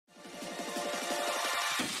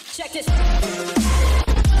Check this.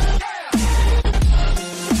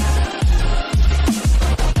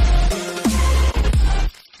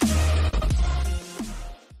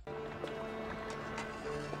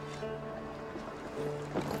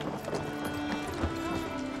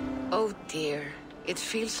 Oh dear, it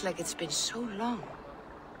feels like it's been so long.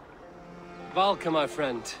 Valka, my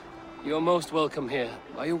friend. You're most welcome here.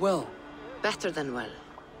 Are you well? Better than well.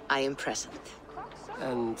 I am present.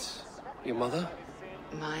 And your mother?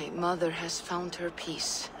 My mother has found her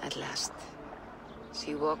peace at last.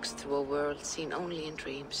 She walks through a world seen only in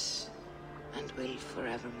dreams, and will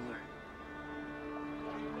forevermore.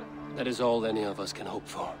 That is all any of us can hope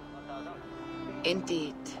for.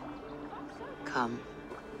 Indeed. Come.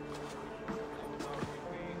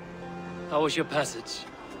 How was your passage?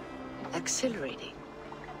 Exhilarating.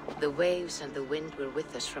 The waves and the wind were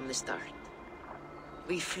with us from the start.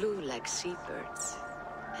 We flew like seabirds.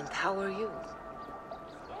 And how are you?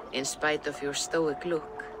 In spite of your stoic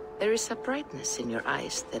look, there is a brightness in your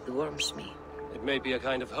eyes that warms me. It may be a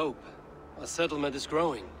kind of hope. Our settlement is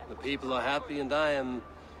growing. The people are happy and I am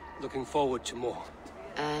looking forward to more.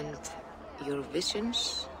 And your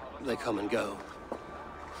visions? They come and go.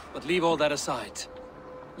 But leave all that aside.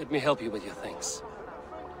 Let me help you with your things.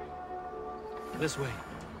 This way.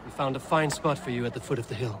 We found a fine spot for you at the foot of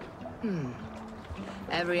the hill.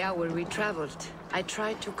 Every hour we traveled, I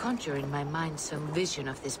tried to conjure in my mind some vision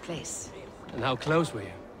of this place. And how close were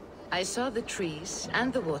you? I saw the trees,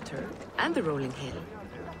 and the water, and the rolling hill.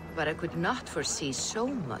 But I could not foresee so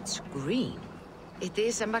much green. It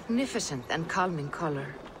is a magnificent and calming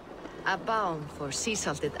color. A balm for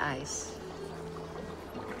sea-salted eyes.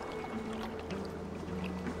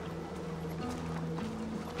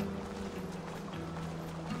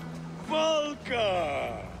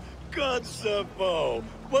 Valka! Kotzebo!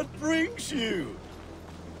 What brings you?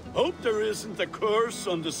 Hope there isn't a curse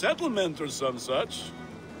on the settlement or some such.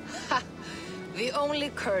 Ha! The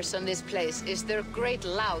only curse on this place is their great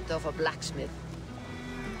lout of a blacksmith.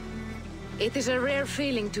 It is a rare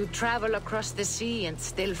feeling to travel across the sea and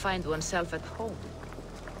still find oneself at home.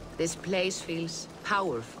 This place feels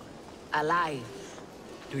powerful, alive.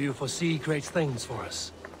 Do you foresee great things for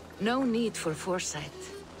us? No need for foresight.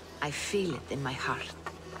 I feel it in my heart.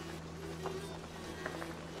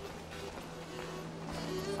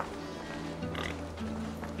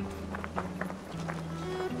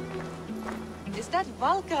 Is that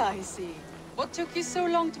Valka I see? What took you so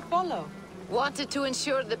long to follow? Wanted to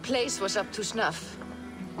ensure the place was up to snuff.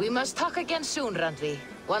 We must talk again soon, Randvi,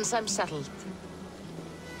 once I'm settled.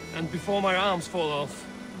 And before my arms fall off,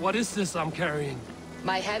 what is this I'm carrying?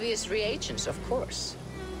 My heaviest reagents, of course.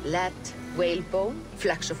 Lead, whalebone,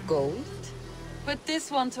 flecks of gold. Put this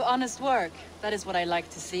one to honest work. That is what I like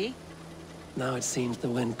to see. Now it seems the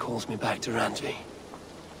wind calls me back to Randvi.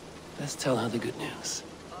 Let's tell her the good news.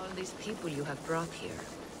 All these people you have brought here.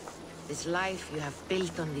 This life you have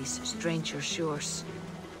built on these stranger shores.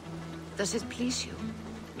 Does it please you?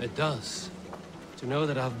 It does. To know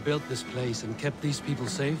that I've built this place and kept these people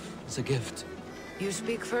safe is a gift. You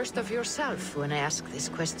speak first of yourself when I ask this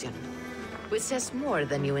question. Which says more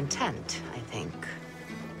than you intend, I think.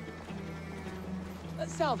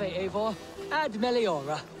 Salve, Eivor. Ad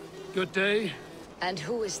Meliora. Good day. And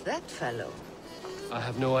who is that fellow? I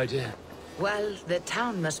have no idea. Well, the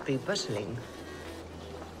town must be bustling.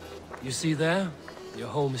 You see there? Your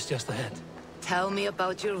home is just ahead. Tell me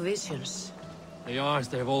about your visions. They are as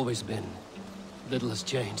they've always been. Little has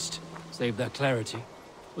changed, save their clarity.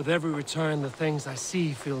 With every return, the things I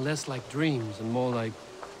see feel less like dreams and more like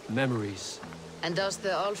memories. And does the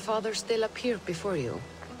Allfather still appear before you?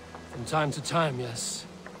 From time to time, yes.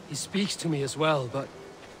 He speaks to me as well, but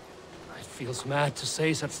it feels mad to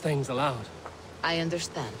say such things aloud. I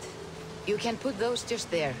understand. You can put those just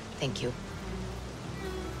there, thank you.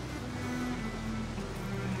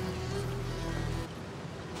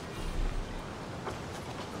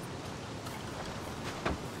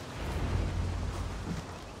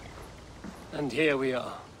 And here we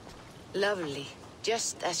are. Lovely,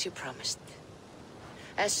 just as you promised.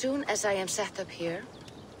 As soon as I am set up here,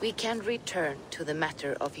 we can return to the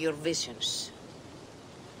matter of your visions.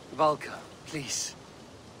 Valka, please.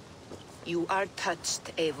 You are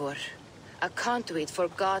touched, Eivor. A conduit for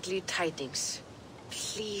godly tidings.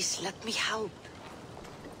 Please, let me help.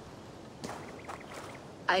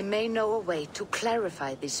 I may know a way to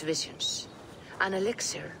clarify these visions. An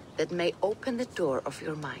elixir that may open the door of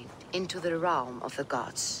your mind into the realm of the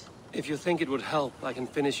gods. If you think it would help, I can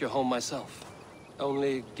finish your home myself.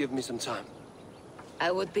 Only give me some time. I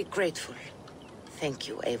would be grateful. Thank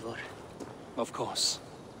you, Eivor. Of course.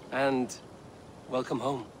 And welcome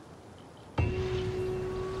home.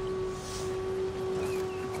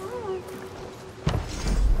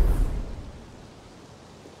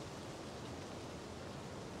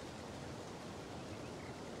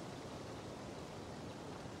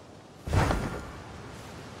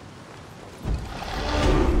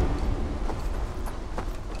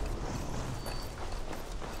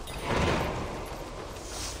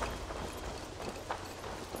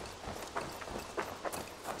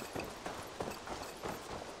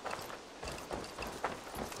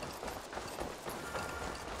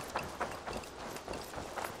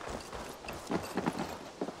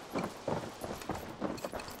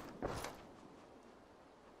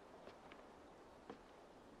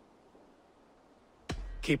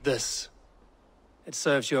 Keep this. It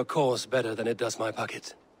serves your cause better than it does my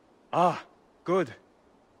pocket. Ah, good.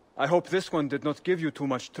 I hope this one did not give you too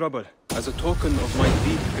much trouble. As a token of my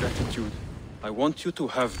deep gratitude, I want you to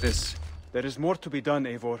have this. There is more to be done,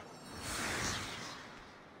 Eivor.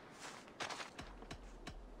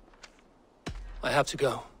 I have to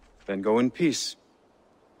go. Then go in peace.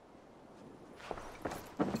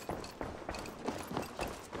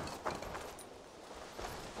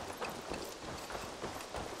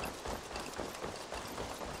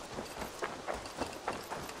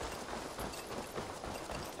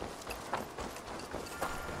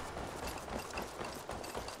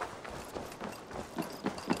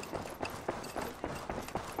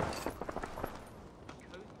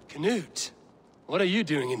 Knut, what are you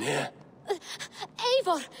doing in here?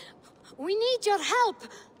 Eivor, we need your help.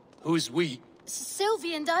 Who's we?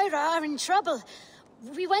 Sylvie and Ira are in trouble.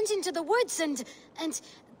 We went into the woods and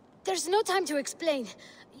there's no time to explain.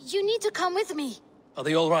 You need to come with me. Are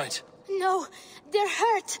they all right? No, they're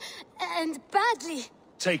hurt, and badly.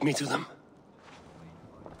 Take me to them.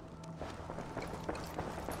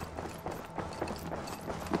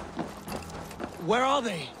 Where are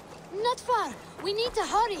they? Not far. We need to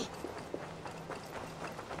hurry.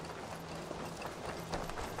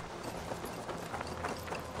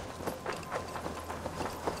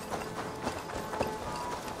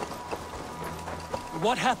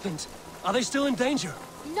 What happened? Are they still in danger?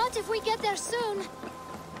 Not if we get there soon.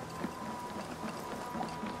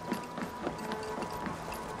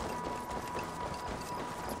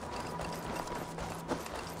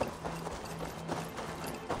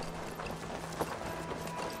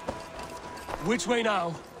 Which way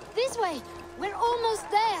now? This way. We're almost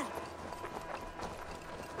there.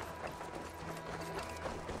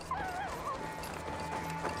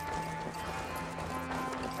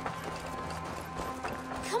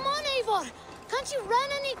 Come on, Eivor. Can't you run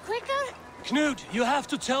any quicker? Knut, you have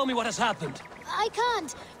to tell me what has happened. I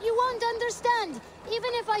can't. You won't understand.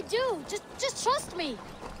 Even if I do, just trust me.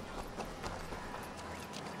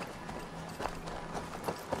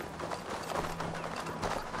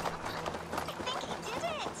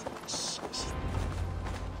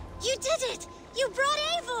 You did it! You brought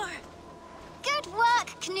Eivor! Good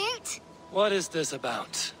work, Knut! What is this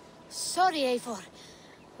about? Sorry, Eivor.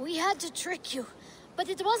 We had to trick you. But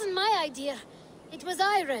it wasn't my idea. It was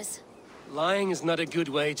Ira's. Lying is not a good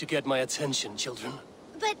way to get my attention, children.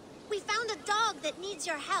 But we found a dog that needs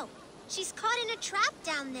your help. She's caught in a trap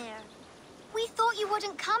down there. We thought you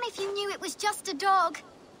wouldn't come if you knew it was just a dog.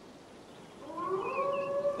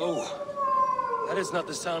 Oh, that is not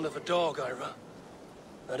the sound of a dog, Ira.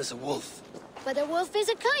 That is a wolf. But a wolf is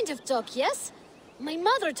a kind of dog, yes? My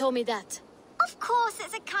mother told me that. Of course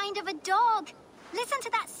it's a kind of a dog. Listen to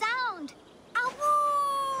that sound.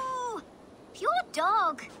 Ow! Pure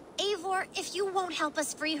dog. Eivor, if you won't help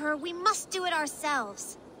us free her, we must do it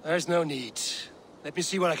ourselves. There's no need. Let me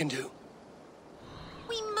see what I can do.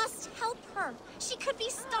 We must help her. She could be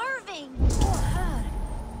starving. Poor her.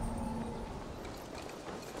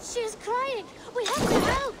 She's crying. We have to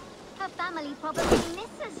help. Her family probably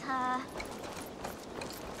misses her.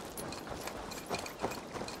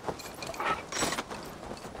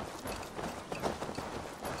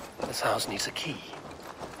 This house needs a key.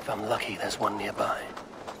 If I'm lucky, there's one nearby.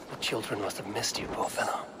 The children must have missed you, poor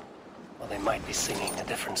fellow. Or they might be singing a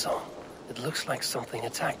different song. It looks like something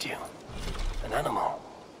attacked you. An animal.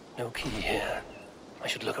 No key here. I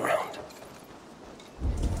should look around.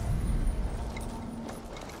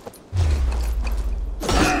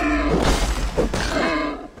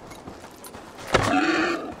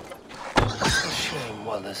 It's a shame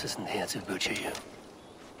Wallace isn't here to butcher you.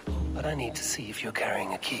 But I need to see if you're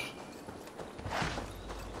carrying a key.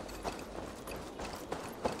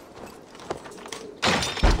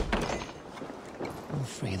 I'll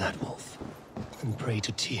free that wolf, and pray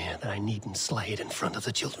to Tyr that I needn't slay it in front of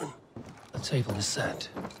the children. The table is set.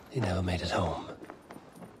 He never made it home.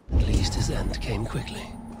 At least his end came quickly.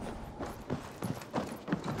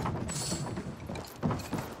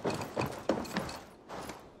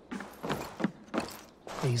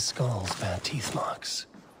 These skulls bear teeth marks.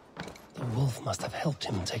 The wolf must have helped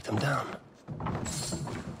him take them down.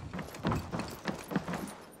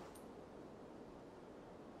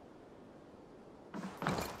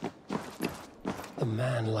 The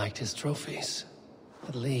man liked his trophies.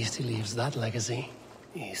 At least he leaves that legacy.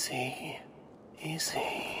 Easy. Easy.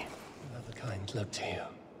 You have a kind look to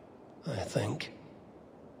you, I think.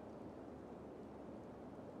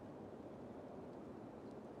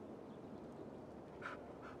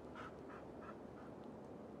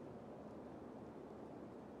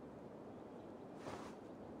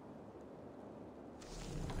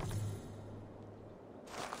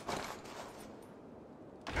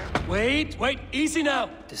 Wait, easy now!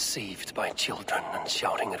 Deceived by children and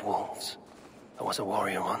shouting at wolves. I was a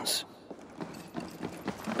warrior once.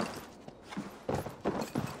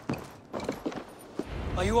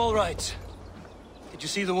 Are you all right? Did you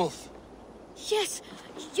see the wolf? Yes,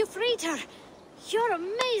 you freed her. You're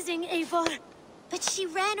amazing, Eivor. But she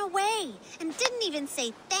ran away and didn't even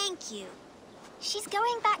say thank you. She's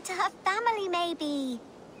going back to her family, maybe.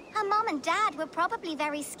 Her mom and dad were probably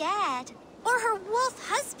very scared. Or her wolf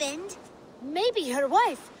husband. Maybe her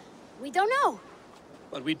wife. We don't know.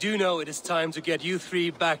 But we do know it is time to get you three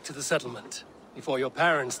back to the settlement. Before your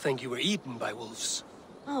parents think you were eaten by wolves.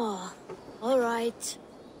 Oh, all right.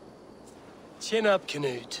 Chin up,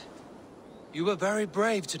 Canute. You were very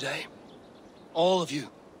brave today. All of you.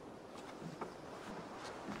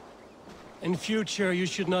 In future, you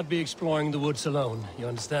should not be exploring the woods alone, you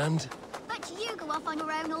understand? But you go off on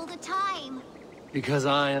your own all the time. Because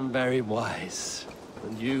I am very wise,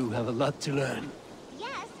 and you have a lot to learn.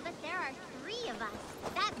 Yes, but there are 3 of us.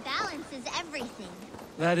 That balances everything.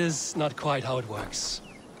 That is not quite how it works.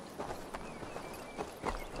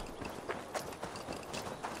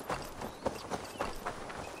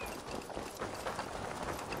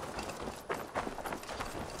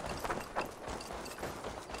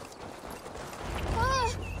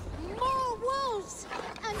 More wolves!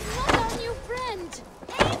 And not our new friend!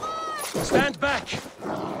 Stand back!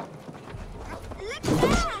 Look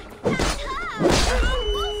there! That's her! Our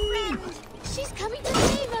wolf friend! She's coming to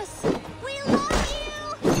save us! We love you!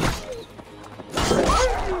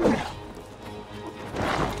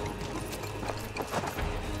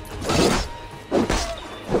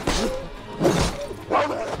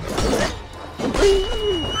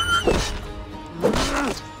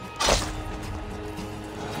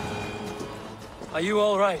 Are you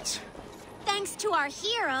all right? Thanks to our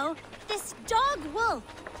hero, this dog wolf.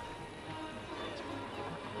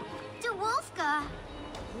 De Wolfka.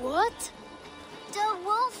 What? De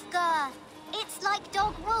Wolfka. It's like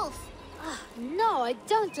dog wolf. No, I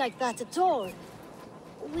don't like that at all.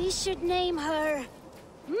 We should name her...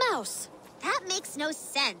 Mouse. That makes no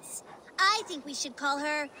sense. I think we should call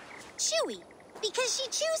her Chewy, because she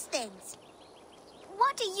chews things.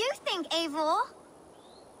 What do you think, Eivor?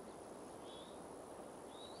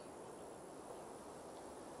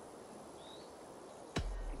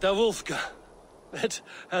 Da Wolfka. It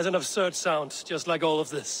has an absurd sound, just like all of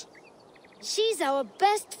this. She's our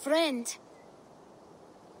best friend.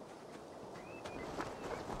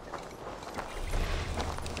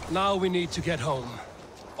 Now we need to get home.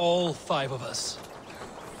 All 5 of us.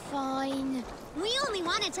 Fine. We only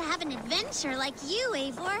wanted to have an adventure like you,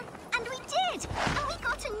 Eivor. And we did! And we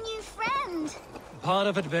got a new friend! Part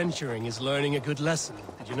of adventuring is learning a good lesson.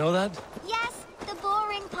 Did you know that? Yes, the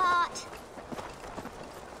boring part.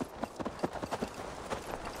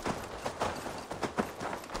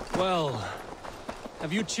 Well,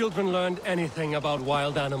 have you children learned anything about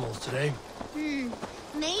wild animals today?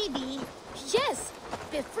 Maybe. Yes!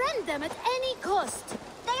 Befriend them at any cost!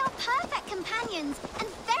 They are perfect companions and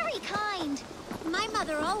very kind. My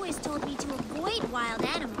mother always told me to avoid wild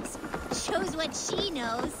animals. Shows what she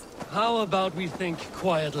knows. How about we think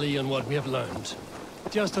quietly on what we have learned?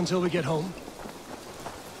 Just until we get home?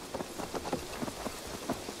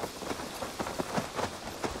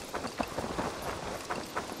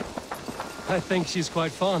 I think she's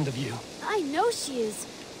quite fond of you. I know she is.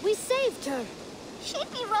 We saved her.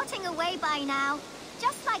 She'd be rotting away by now.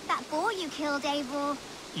 Just like that boar you killed, Eivor.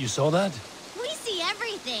 You saw that? We see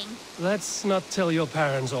everything. Let's not tell your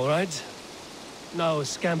parents, all right? Now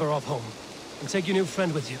scamper off home. And take your new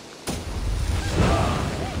friend with you.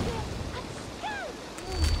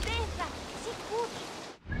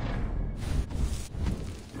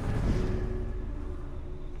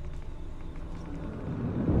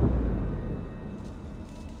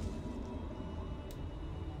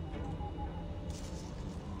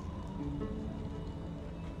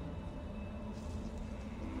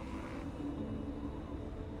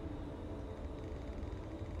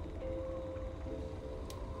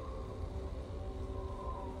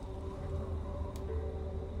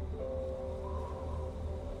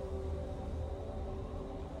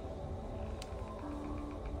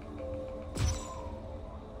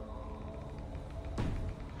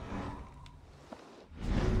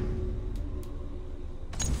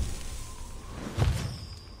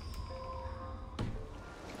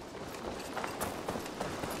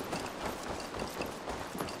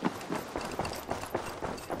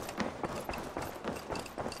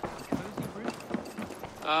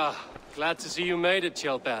 Glad to see you made it,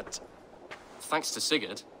 Chelpat. Thanks to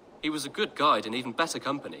Sigurd. He was a good guide and even better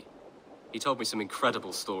company. He told me some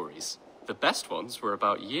incredible stories. The best ones were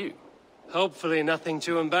about you. Hopefully nothing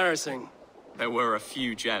too embarrassing. There were a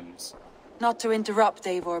few gems. Not to interrupt,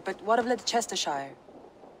 Eivor, but what of Leicestershire?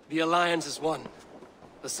 The Alliance is one.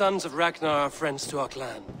 The sons of Ragnar are friends to our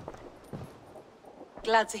clan.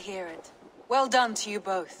 Glad to hear it. Well done to you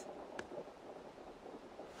both.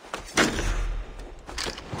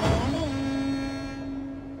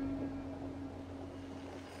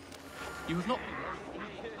 You have not...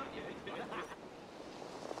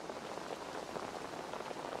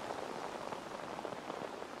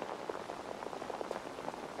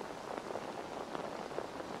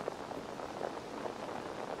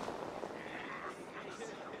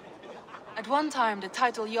 At one time, the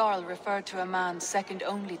title Jarl referred to a man second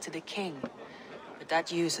only to the king. But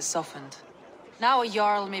that use has softened. Now a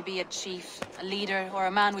Jarl may be a chief, a leader, or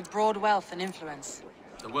a man with broad wealth and influence.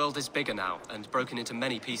 The world is bigger now, and broken into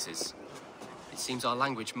many pieces. It seems our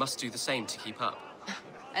language must do the same to keep up.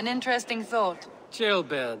 An interesting thought.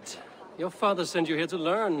 Chilbert, your father sent you here to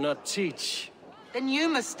learn, not teach. Then you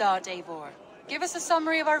must start, Eivor. Give us a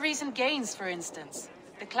summary of our recent gains, for instance.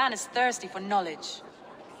 The clan is thirsty for knowledge.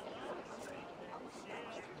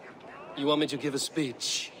 You want me to give a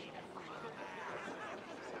speech?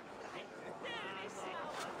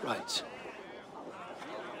 Right.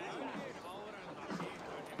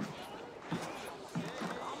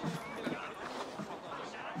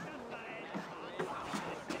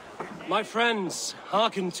 My friends,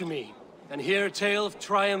 hearken to me, and hear a tale of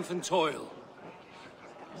triumph and toil.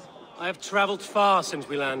 I have traveled far since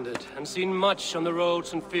we landed, and seen much on the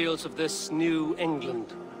roads and fields of this new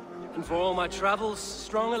England. And for all my travels,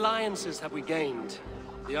 strong alliances have we gained.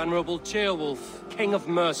 The Honorable Ceolwulf, King of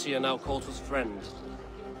Mercia, now calls us friend.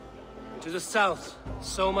 And to the south,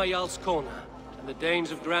 Soma Jarl's Corner, and the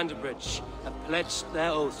Danes of Grandebridge have pledged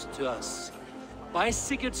their oath to us. By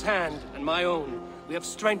Sigurd's hand and my own, we have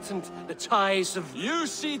strengthened the ties of... You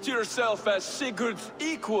see to yourself as Sigurd's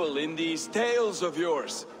equal in these tales of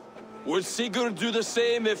yours. Would Sigurd do the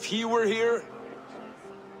same if he were here?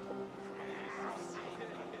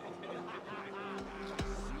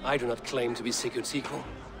 I do not claim to be Sigurd's equal,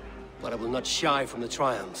 but I will not shy from the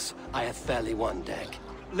triumphs I have fairly won, Dag.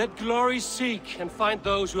 Let glory seek and find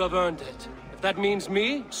those who have earned it. If that means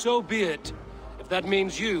me, so be it. If that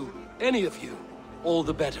means you, any of you, all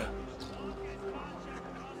the better.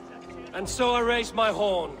 And so I raise my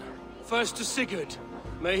horn. First to Sigurd,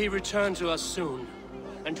 may he return to us soon.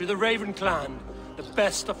 And to the Raven clan, the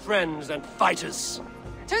best of friends and fighters.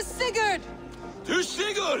 To Sigurd! To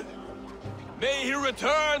Sigurd! May he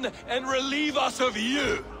return and relieve us of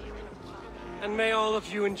you! And may all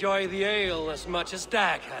of you enjoy the ale as much as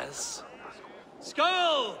Dag has.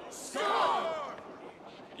 Skull! Skull!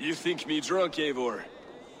 You think me drunk, Eivor?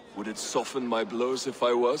 Would it soften my blows if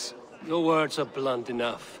I was? Your words are blunt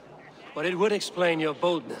enough, but it would explain your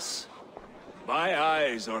boldness. My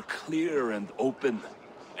eyes are clear and open,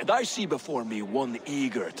 and I see before me one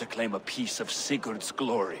eager to claim a piece of Sigurd's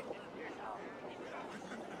glory.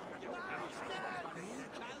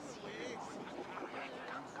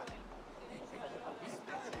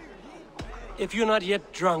 If you're not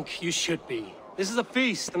yet drunk, you should be. This is a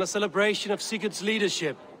feast and a celebration of Sigurd's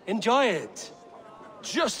leadership. Enjoy it.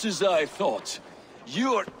 Just as I thought.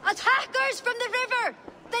 You're... Attackers from the river!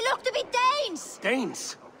 They look to be Danes!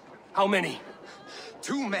 Danes? How many?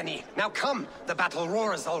 Too many. Now come, the battle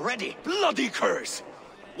roars already. Bloody curse!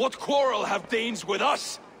 What quarrel have Danes with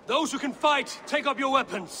us? Those who can fight, take up your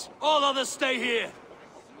weapons. All others stay here.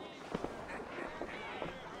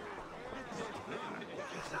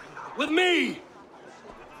 With me!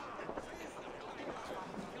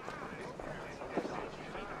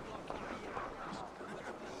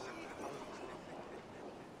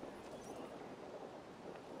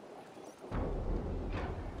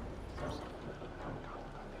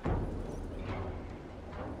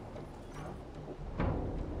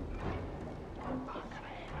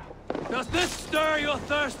 Does this stir your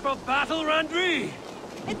thirst for battle, Randri?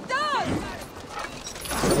 It does!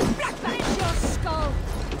 Finish your skull!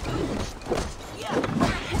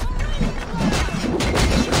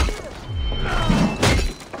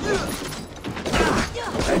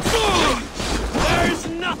 There is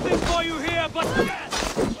nothing for you here but death!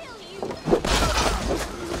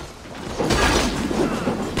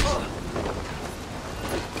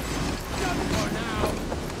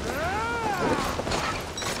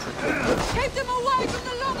 Keep them away from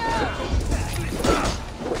the long arrows!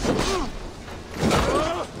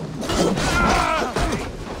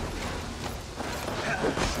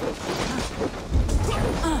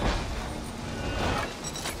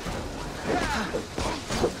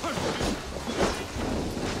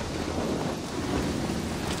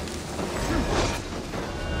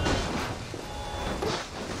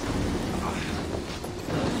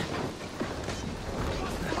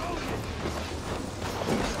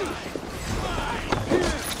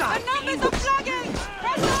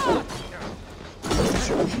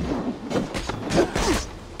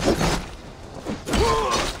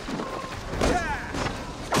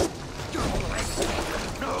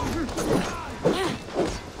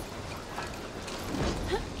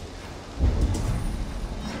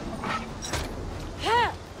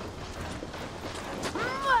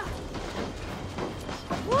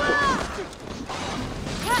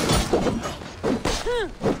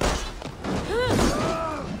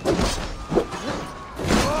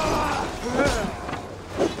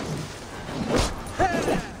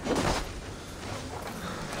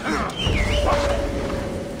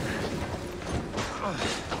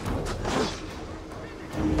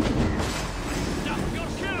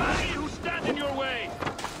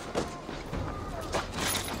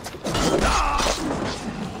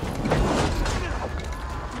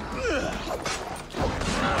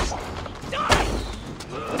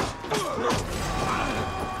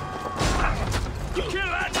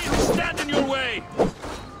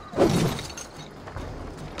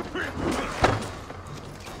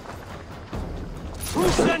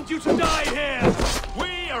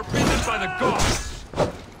 the gods!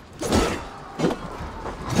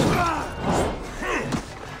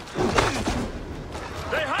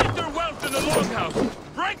 They hide their wealth in the longhouse!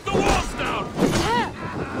 Break the walls down!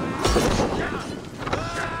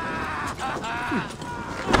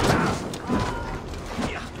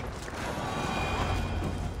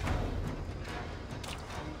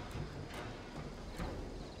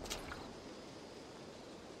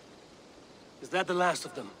 Is that the last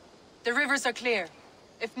of them? The rivers are clear.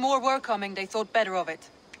 If more were coming, they thought better of it.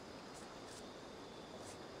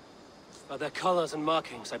 By their colors and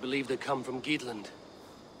markings, I believe they come from Geatland.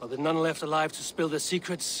 While there are none left alive to spill their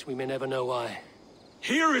secrets, we may never know why.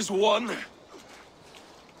 Here is one!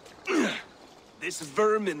 This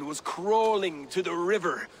vermin was crawling to the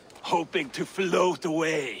river, hoping to float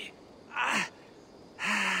away.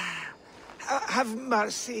 Have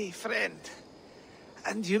mercy, friend.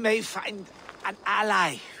 And you may find an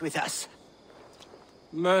ally with us.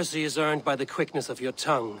 Mercy is earned by the quickness of your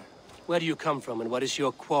tongue. Where do you come from, and what is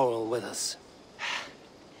your quarrel with us?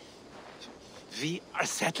 We are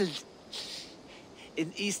settled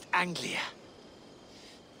in East Anglia.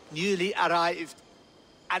 Newly arrived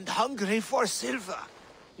and hungry for silver.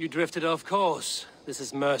 You drifted off course. This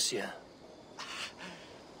is Mercia.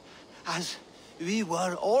 As we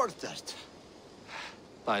were ordered.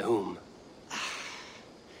 By whom?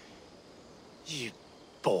 You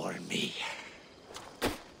bore me.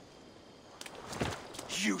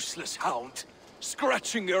 Useless hound!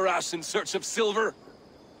 Scratching your ass in search of silver!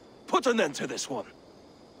 Put an end to this one!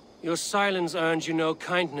 Your silence earned you no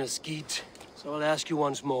kindness, Geet. So I'll ask you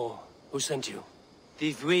once more. Who sent you?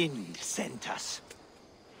 The wind sent us.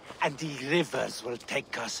 And the rivers will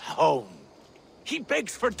take us home. He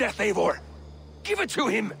begs for death, Eivor! Give it to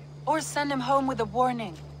him! Or send him home with a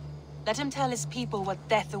warning. Let him tell his people what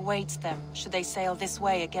death awaits them, should they sail this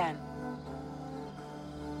way again.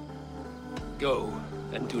 Go,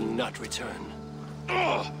 and do not return.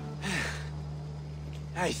 I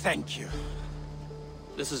thank you.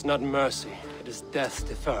 This is not mercy, it is death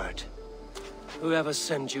deferred. Whoever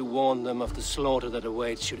sent you warned them of the slaughter that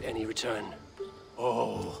awaits should any return.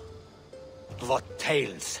 Oh, what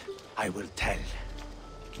tales I will tell.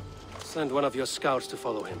 Send one of your scouts to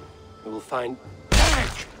follow him. We will find...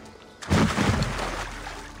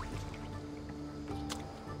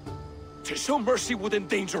 To show mercy would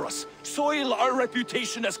endanger us, soil our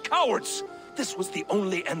reputation as cowards. This was the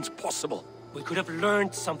only end possible. We could have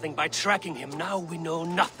learned something by tracking him. Now we know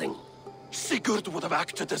nothing. Sigurd would have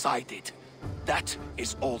acted as I did. That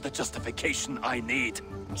is all the justification I need.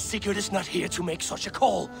 Sigurd is not here to make such a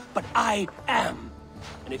call, but I am.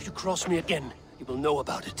 And if you cross me again, you will know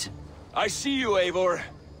about it. I see you, Eivor.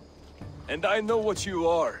 And I know what you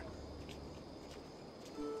are.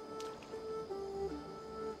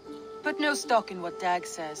 Put no stock in what Dag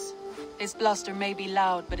says. His bluster may be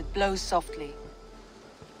loud, but it blows softly.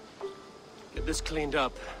 Get this cleaned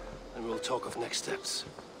up, and we'll talk of next steps.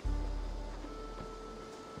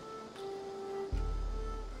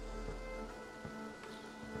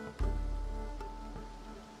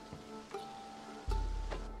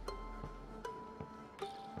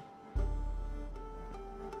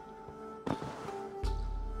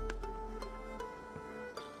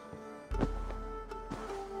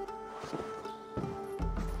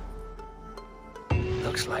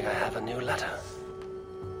 Looks like I have a new letter.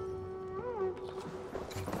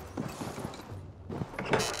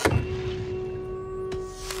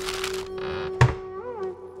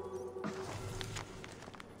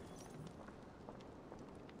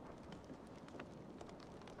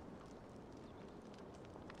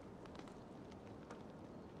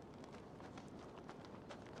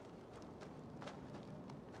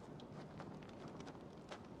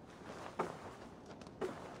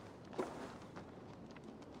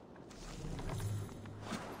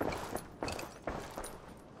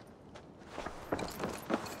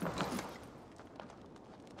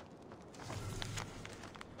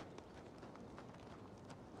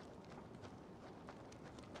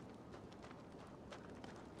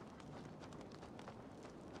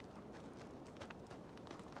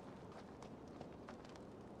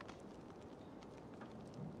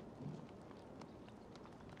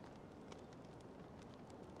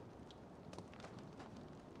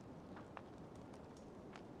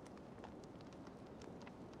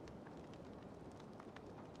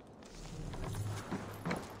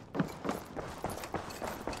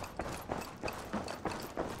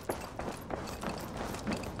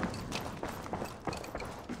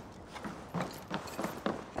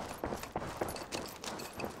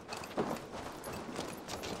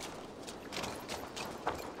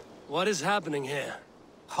 What is happening here?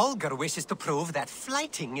 Holger wishes to prove that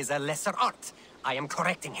flighting is a lesser art. I am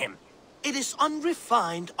correcting him. It is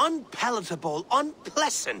unrefined, unpalatable,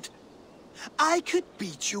 unpleasant. I could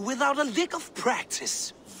beat you without a lick of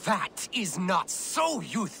practice. That is not so,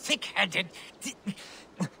 you thick-headed...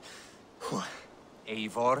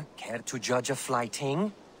 Eivor, care to judge a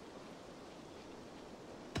flighting?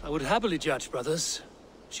 I would happily judge, brothers.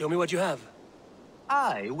 Show me what you have.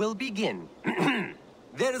 I will begin.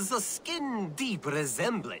 There's a skin-deep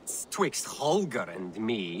resemblance twixt Holger and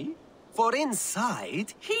me. For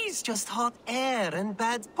inside, he's just hot air and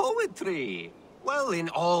bad poetry. Well, in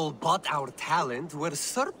all but our talent, we're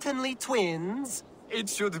certainly twins. It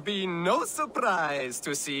should be no surprise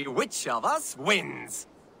to see which of us wins.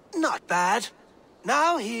 Not bad.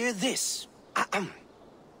 Now hear this.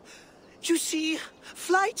 You see,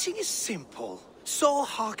 flighting is simple, so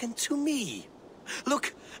hearken to me.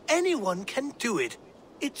 Look, anyone can do it.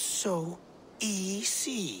 It's so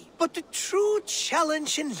easy. But the true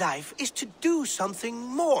challenge in life is to do something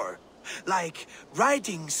more. Like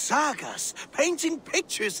writing sagas, painting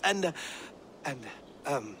pictures, and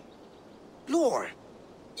lore.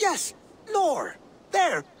 Yes, lore.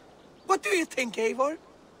 There. What do you think, Eivor?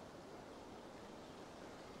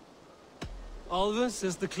 Alvis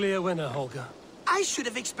is the clear winner, Holger. I should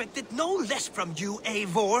have expected no less from you,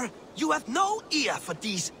 Eivor. You have no ear for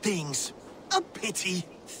these things. A pity.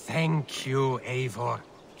 Thank you, Eivor,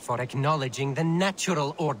 for acknowledging the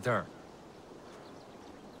natural order.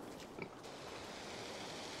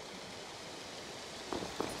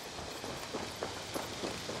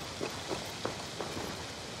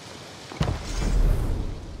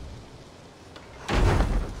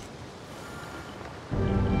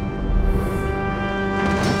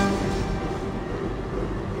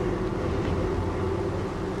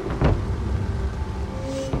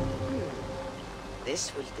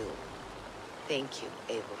 This will do. Thank you,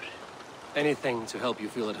 Eivor. Anything to help you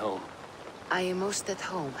feel at home. I am most at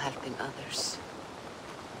home helping others.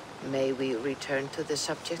 May we return to the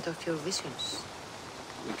subject of your visions?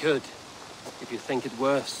 We could, if you think it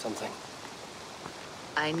worth something.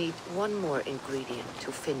 I need one more ingredient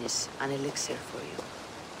to finish an elixir for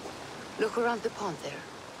you. Look around the pond there.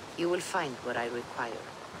 You will find what I require.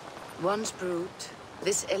 Once brewed,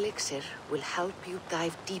 this elixir will help you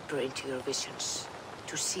dive deeper into your visions,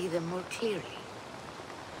 to see them more clearly.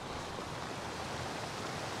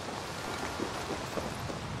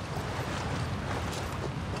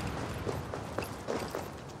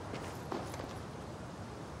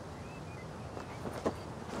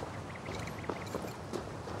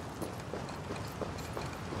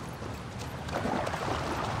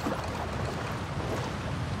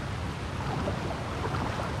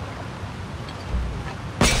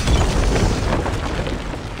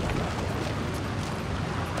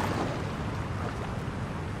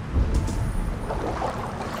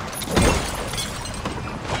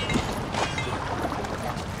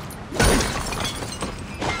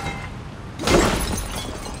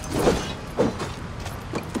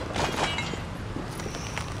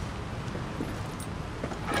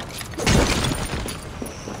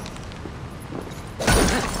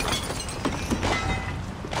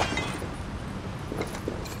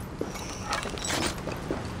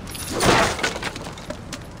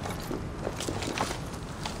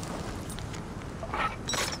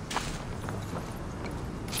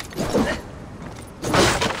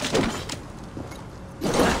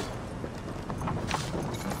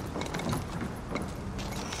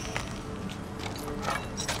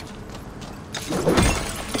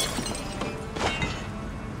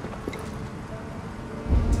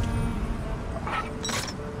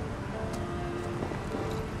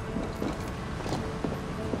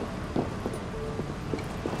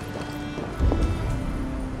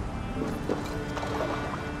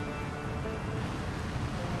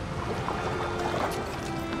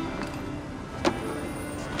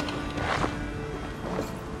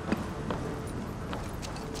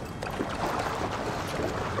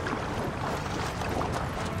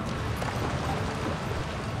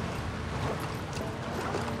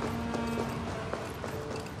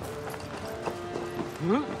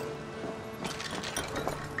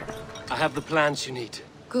 I have the plants you need.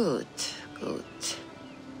 Good, good.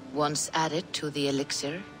 Once added to the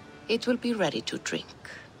elixir, it will be ready to drink.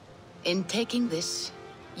 In taking this,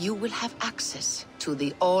 you will have access to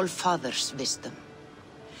the All-Father's wisdom.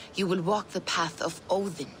 You will walk the path of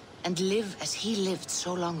Odin and live as he lived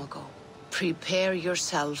so long ago. Prepare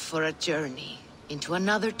yourself for a journey into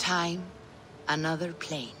another time, another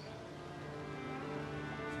plane.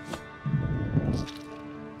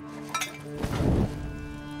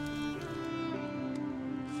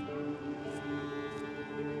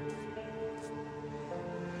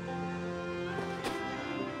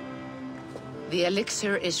 The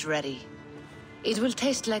elixir is ready. It will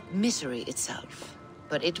taste like misery itself,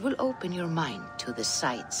 but it will open your mind to the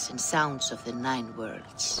sights and sounds of the 9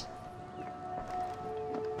 worlds.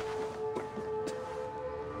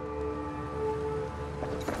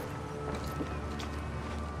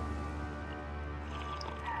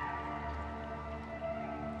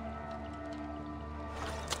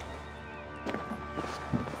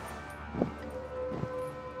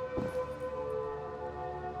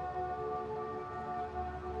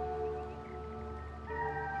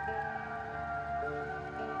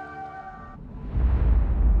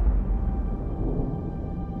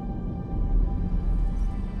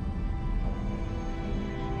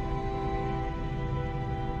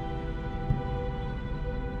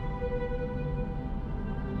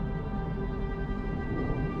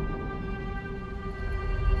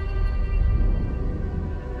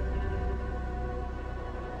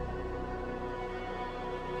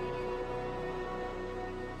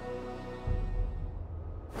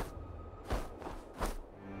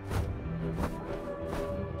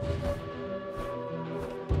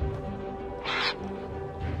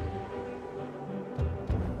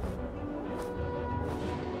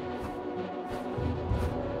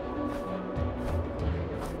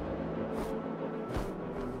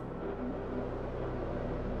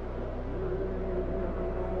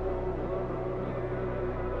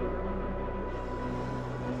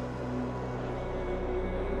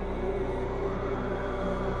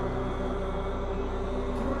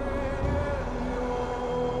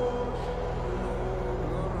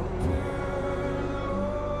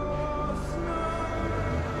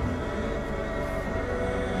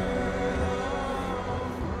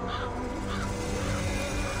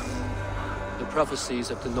 The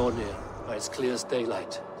prophecies of the Nornir are as clear as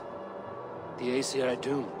daylight. The Aesir are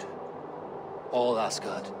doomed. All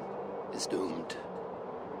Asgard is doomed.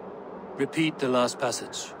 Repeat the last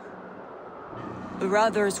passage.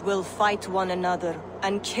 Brothers will fight one another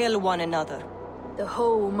and kill one another. The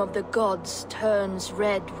home of the gods turns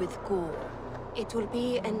red with gore. It will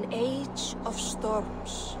be an age of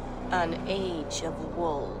storms. An age of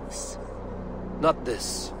wolves. Not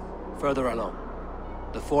this. Further along.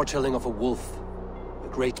 The foretelling of a wolf. A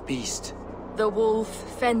great beast. The wolf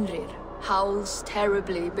Fenrir howls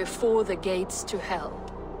terribly before the gates to hell.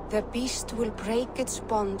 The beast will break its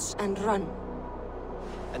bonds and run.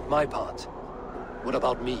 And my part? What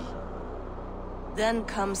about me? Then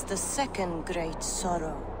comes the second great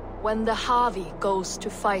sorrow. When the Havi goes to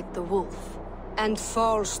fight the wolf. And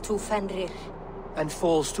falls to Fenrir. And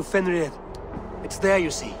falls to Fenrir. It's there,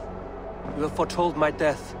 you see. You have foretold my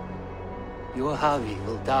death. Your Havi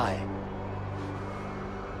will die.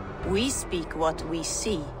 We speak what we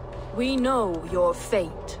see. We know your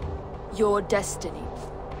fate. Your destiny.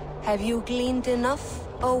 Have you gleaned enough,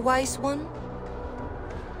 O wise one?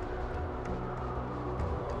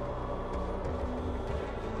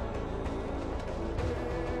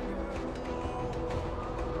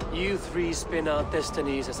 You three spin our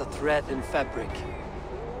destinies as a thread in fabric.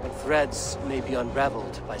 But threads may be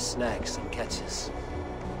unraveled by snags and catches.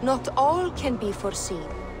 Not all can be foreseen.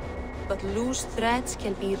 But loose threads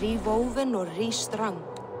can be rewoven or restrung.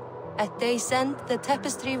 At day's end, the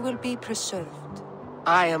tapestry will be preserved.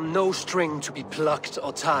 I am no string to be plucked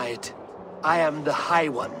or tied. I am the High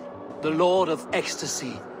One, the Lord of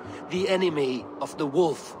Ecstasy, the enemy of the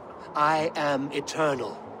wolf. I am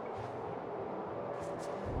eternal.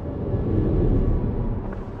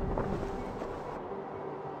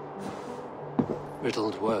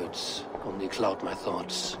 Riddled words only cloud my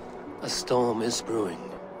thoughts. A storm is brewing.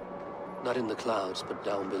 Not in the clouds, but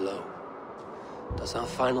down below. Does our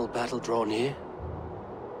final battle draw near?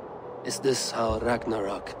 Is this how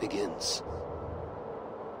Ragnarok begins?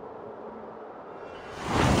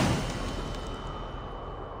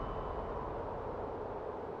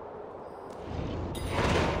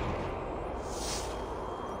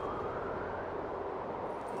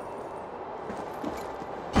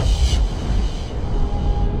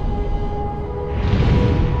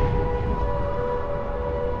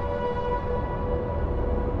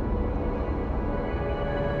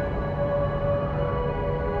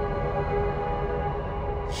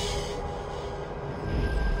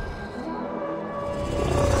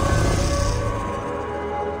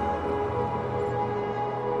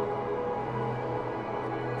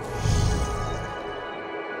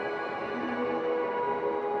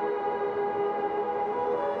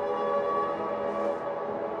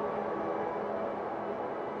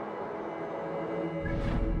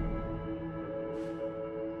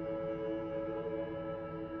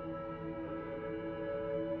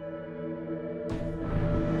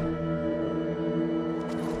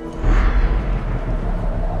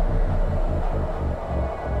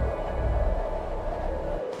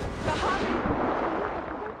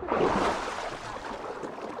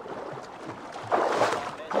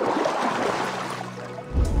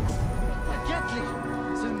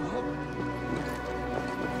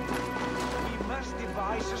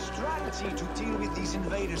 strategy to deal with these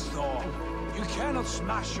invaders, Thor. You cannot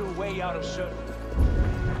smash your way out of certain...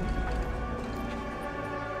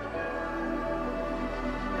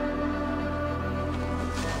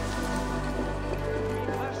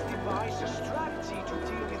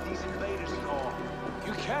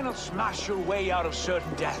 Cannot smash your way out of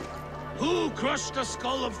certain death. Who crushed the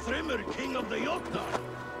skull of Thrymr, king of the Jotnar?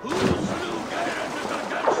 Who slew Geralt the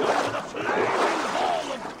Gargantuan with a flaming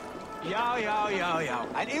ball of... Yeah.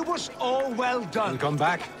 And it was all well done. And come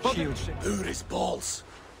back, shield. Uri's balls.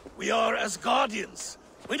 We are Asgardians.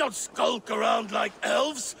 We don't skulk around like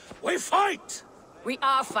elves. We fight! We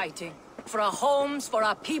are fighting. For our homes, for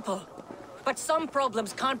our people. But some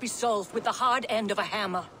problems can't be solved with the hard end of a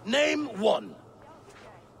hammer. Name one.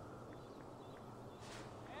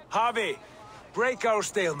 Harvey, break our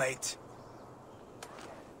stalemate.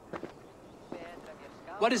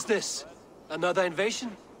 What is this? Another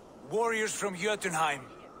invasion? Warriors from Jotunheim.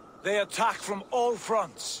 They attack from all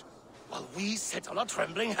fronts. While we sit on our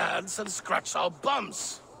trembling hands and scratch our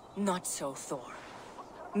bums. Not so, Thor.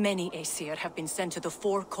 Many Aesir have been sent to the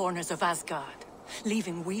four corners of Asgard,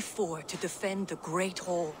 leaving we four to defend the Great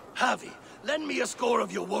Hall. Harvey, lend me a score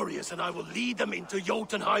of your warriors and I will lead them into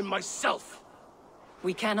Jotunheim myself.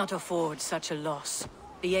 We cannot afford such a loss.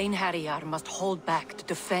 The Einherjar must hold back to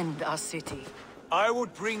defend our city. I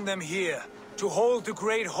would bring them here, to hold the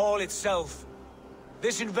Great Hall itself.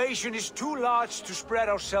 This invasion is too large to spread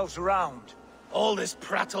ourselves around. All this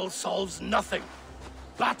prattle solves nothing.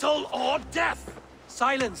 Battle or death!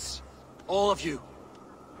 Silence! All of you.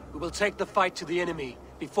 We will take the fight to the enemy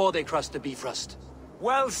before they cross the Bifrost.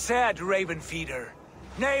 Well said, Ravenfeeder.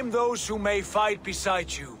 Name those who may fight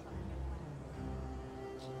beside you.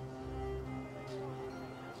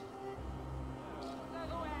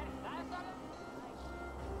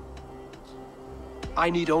 I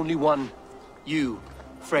need only one. You,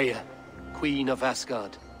 Freya, Queen of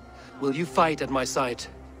Asgard. Will you fight at my side?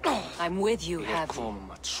 I'm with you,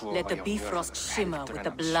 Havi. Let the Bifrost shimmer with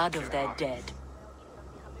the blood of their dead.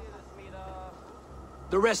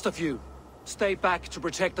 The rest of you, stay back to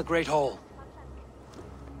protect the Great Hall.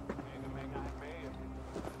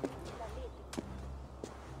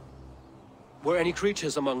 Were any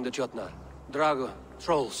creatures among the Jotnar? Drago,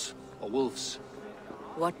 trolls, or wolves?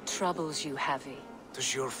 What troubles you, Havi?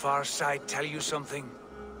 Does your far side tell you something?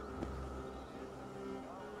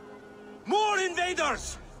 More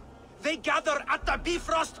invaders! They gather at the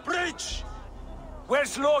Bifrost Bridge!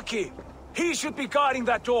 Where's Loki? He should be guarding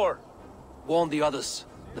that door. Warn the others.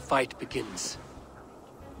 The fight begins.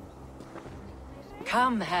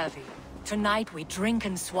 Come, Havi. Tonight we drink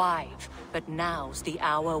and swive, but now's the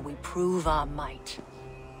hour we prove our might.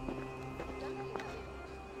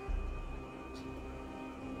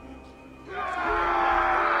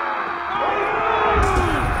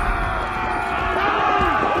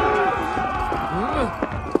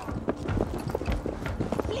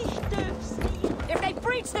 If they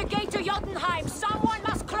breach the gate to Jotunheim, someone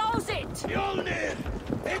must close it! Mjolnir!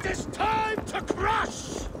 It is time to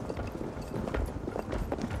crush!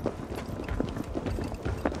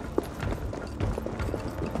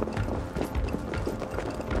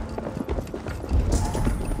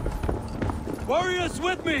 Warriors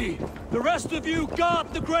with me! The rest of you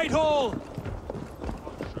guard the Great Hall!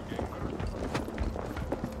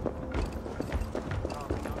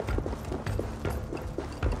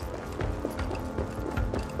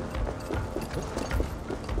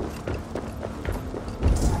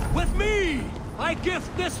 With me! I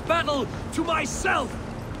gift this battle to myself!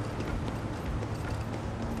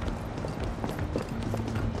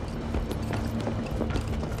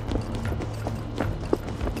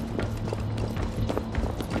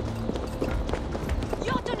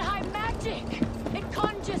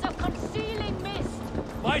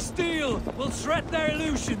 My steel will shred their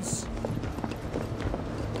illusions!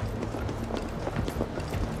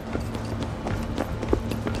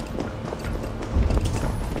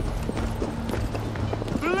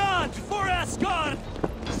 Blood for Asgard!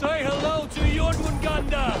 Say hello to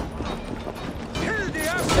Jormungandr! Kill the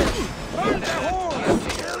assets! Burn the horns!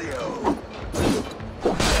 Kill you!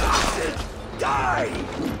 Die!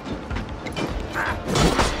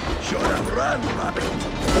 Should have run, rabbit!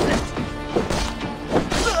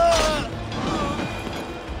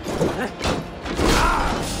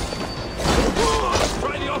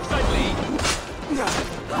 Try the offside lead!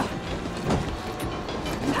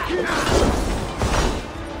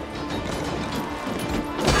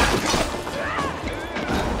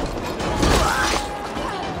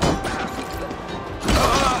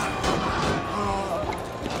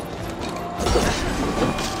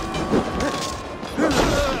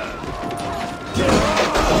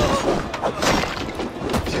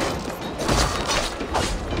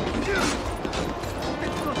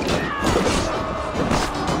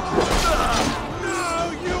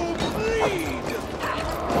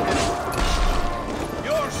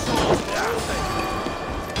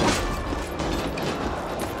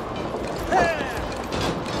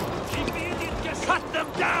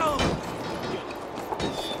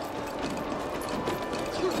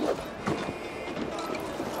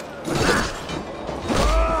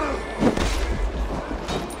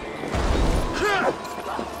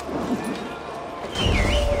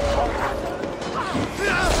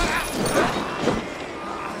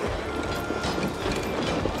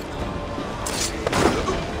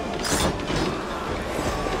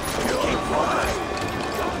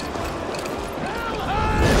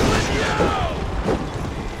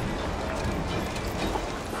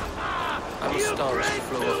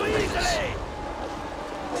 flew over things.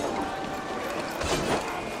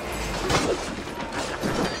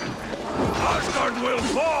 Asgard will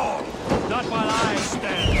fall! Not while I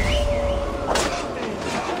stand.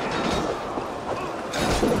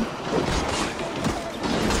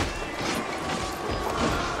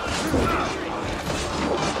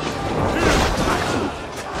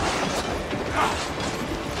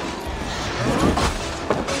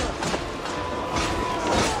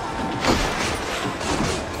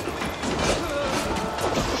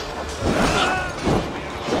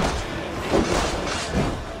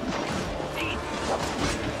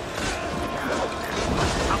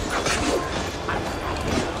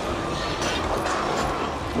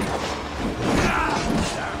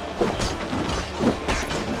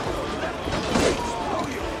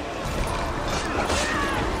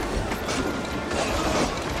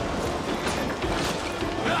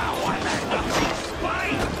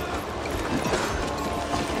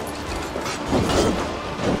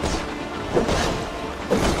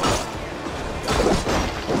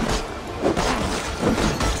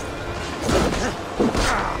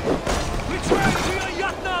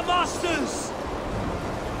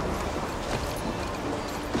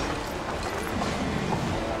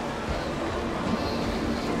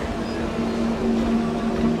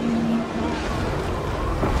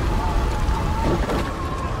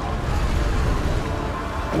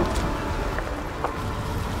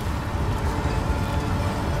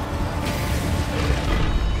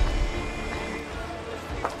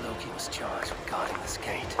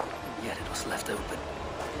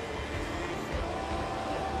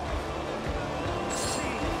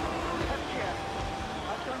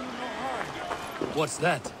 What's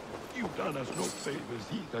that? You've done us no favors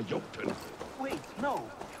either, Jotun. Wait, no.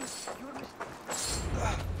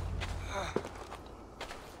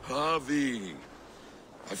 Harvey!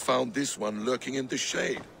 I found this one lurking in the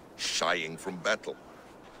shade, shying from battle.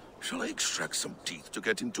 Shall I extract some teeth to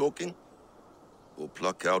him talking? Or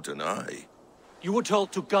pluck out an eye? You were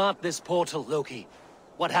told to guard this portal, Loki.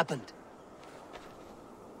 What happened?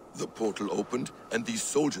 The portal opened, and these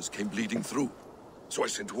soldiers came bleeding through. So I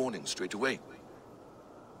sent warning straight away.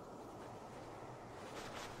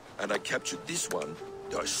 And I captured this one,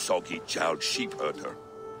 the soggy-jowled sheep herder.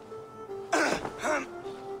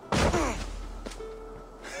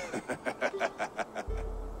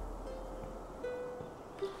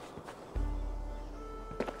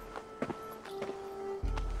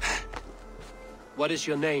 What is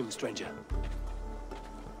your name, stranger?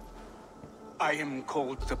 I am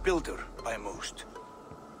called the Builder by most.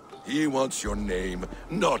 He wants your name,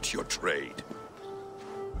 not your trade.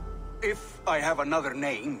 If I have another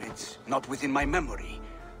name, it's not within my memory.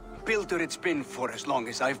 Builder it's been for as long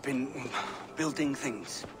as I've been building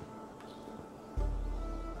things.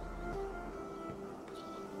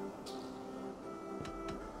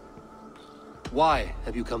 Why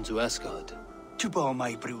have you come to Asgard? To bow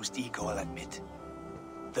my bruised ego, I'll admit.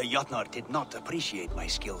 The Jotnar did not appreciate my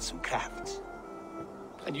skills and crafts.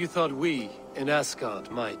 And you thought we, in Asgard,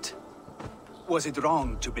 might? Was it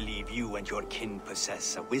wrong to believe you and your kin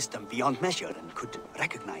possess a wisdom beyond measure and could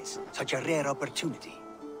recognize such a rare opportunity?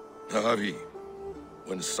 Harvey,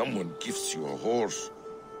 when someone gifts you a horse,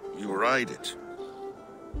 you ride it.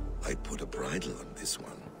 I put a bridle on this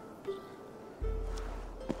one.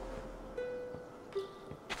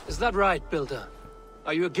 Is that right, Builder?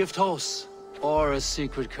 Are you a gift horse, or a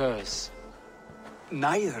secret curse?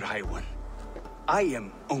 Neither, High One. I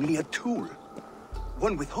am only a tool.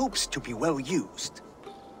 One with hopes to be well used.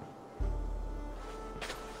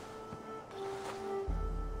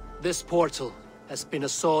 This portal has been a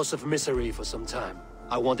source of misery for some time.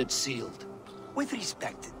 I want it sealed. With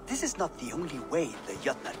respect, this is not the only way the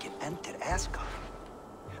Jotnar can enter Asgard.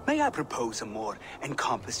 May I propose a more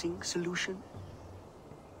encompassing solution?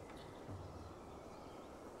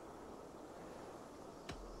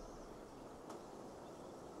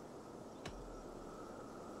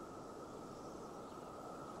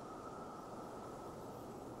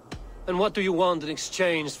 And what do you want in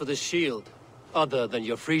exchange for the shield, other than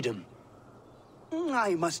your freedom?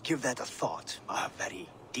 I must give that a thought, a very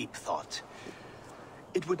deep thought.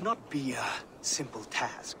 It would not be a simple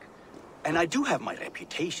task, and I do have my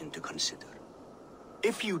reputation to consider.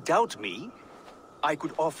 If you doubt me, I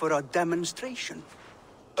could offer a demonstration.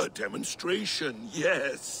 A demonstration,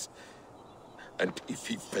 yes. And if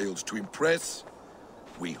he fails to impress,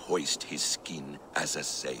 we hoist his skin as a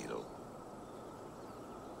sail.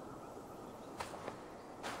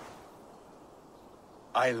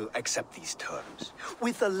 I'll accept these terms,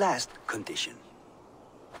 with the last condition.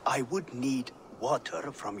 I would need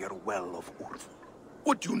water from your well of Urth.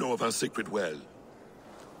 What do you know of our sacred well?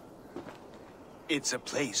 It's a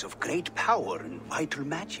place of great power and vital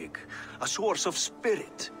magic, a source of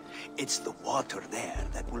spirit. It's the water there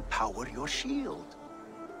that will power your shield.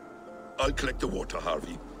 I'll collect the water,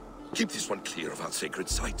 Harvey. Keep this one clear of our sacred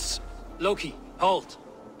sites. Loki, halt.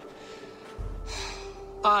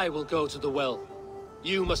 I will go to the well.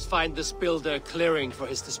 You must find this builder clearing for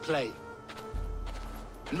his display.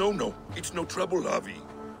 No, it's no trouble, Harvey.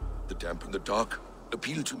 The damp and the dark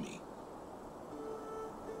appeal to me.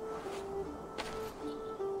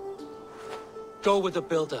 Go with the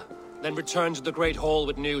builder, then return to the Great Hall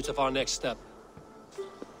with news of our next step.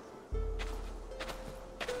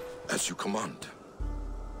 As you command.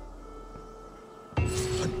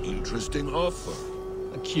 An interesting offer.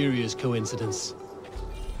 A curious coincidence.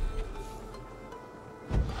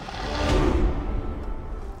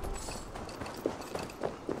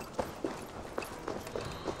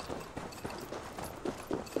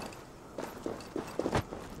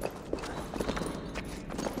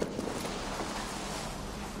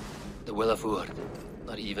 The Will of Wood.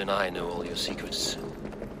 Not even I know all your secrets.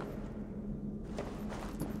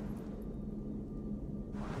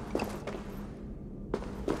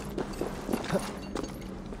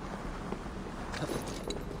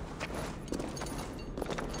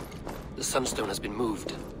 The sunstone has been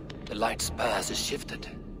moved. The light's path is shifted.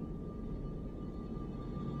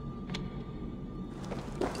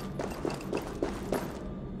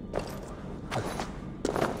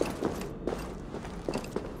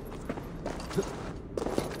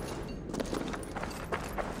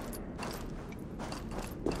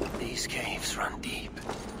 These caves run deep.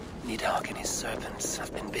 Nidhogg and his serpents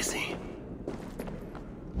have been busy.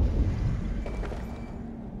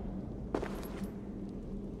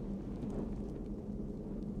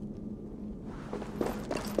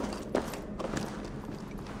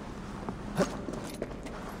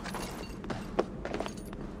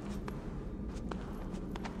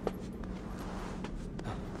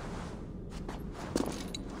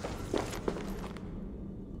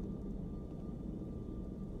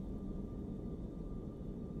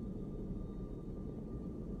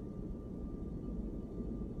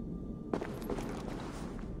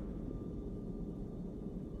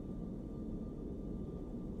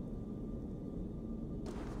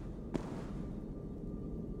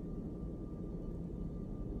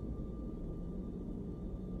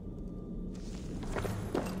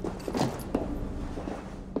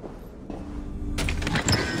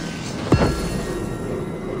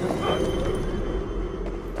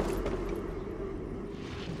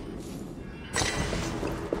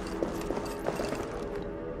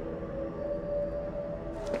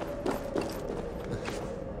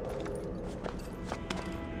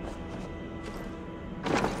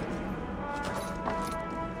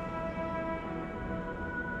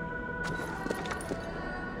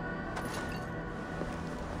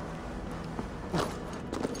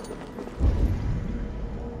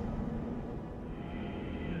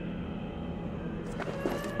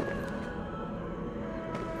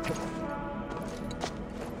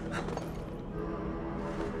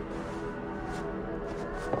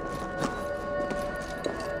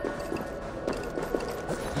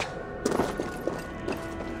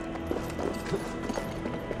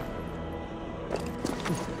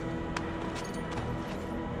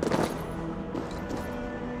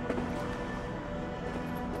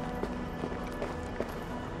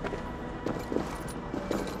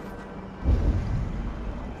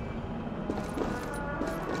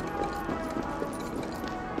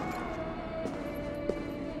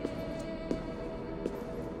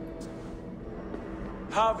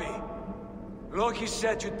 Harvey, Loki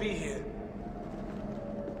said you'd be here.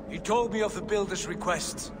 He told me of the Builder's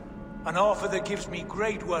request, an offer that gives me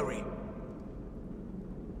great worry.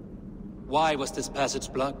 Why was this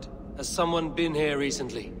passage blocked? Has someone been here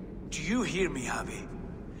recently? Do you hear me, Harvey?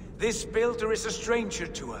 This Builder is a stranger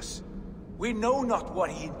to us. We know not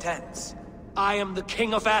what he intends. I am the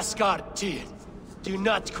King of Asgard, Tyr. Do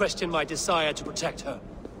not question my desire to protect her.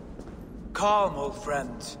 Calm, old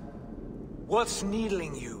friend. What's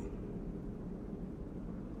needling you?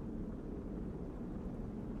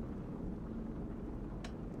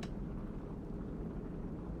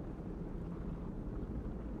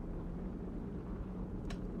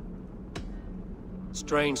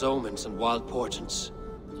 Strange omens and wild portents.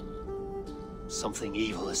 Something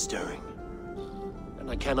evil is stirring. And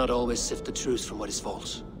I cannot always sift the truth from what is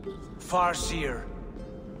false. Farseer,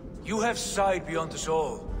 you have sight beyond us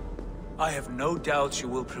all. I have no doubts you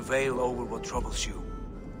will prevail over what troubles you.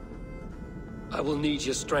 I will need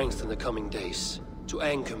your strength in the coming days. To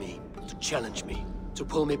anchor me, to challenge me, to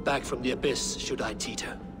pull me back from the abyss should I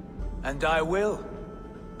teeter. And I will.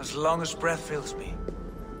 as long as breath fills me.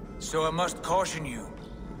 So I must caution you.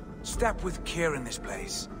 Step with care in this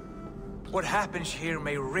place. What happens here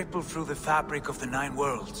may ripple through the fabric of the Nine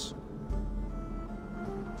Worlds.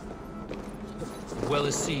 The well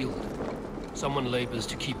is sealed. Someone labors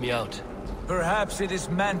to keep me out. Perhaps it is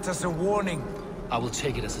meant as a warning. I will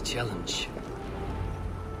take it as a challenge.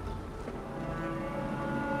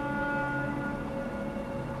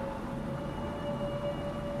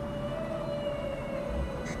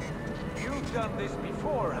 You've done this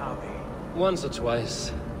before, have you? Once or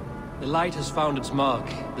twice. The light has found its mark.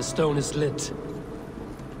 The stone is lit.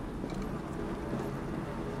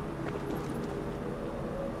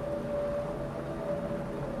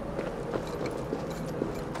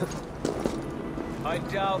 I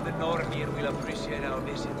doubt the Nornir will appreciate our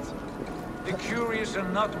visit. The curious are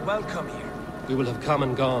not welcome here. We will have come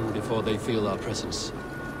and gone before they feel our presence.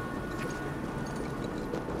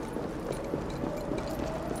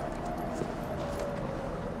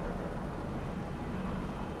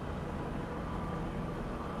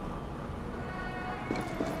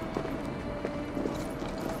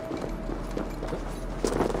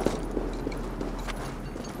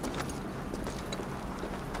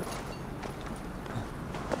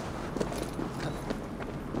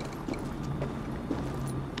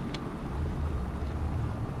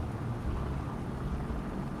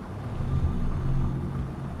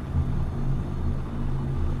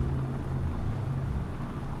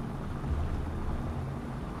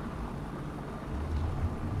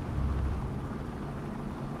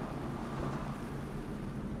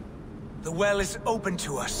 The well is open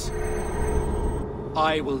to us.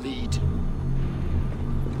 I will lead.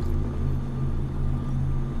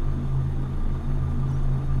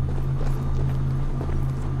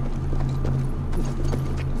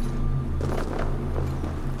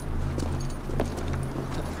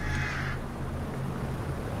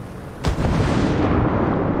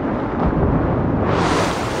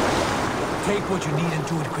 Take what you need and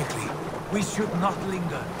do it quickly. We should not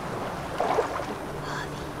linger.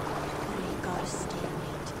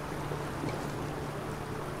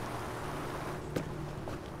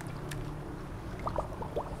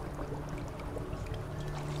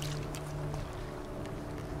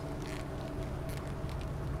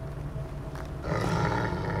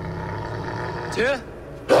 Tyr?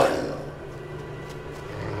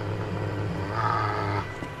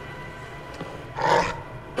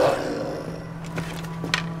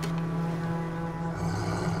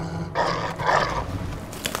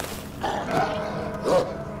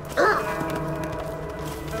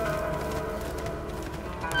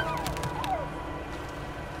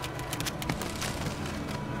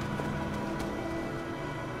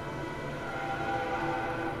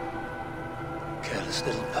 Careless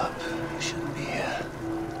little pup. You shouldn't be here.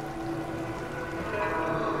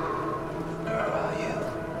 Where are you?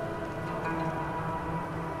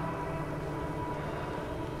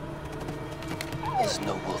 There's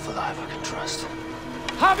no wolf alive I can trust.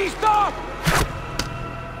 Javi, stop!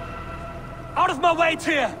 Out of my way,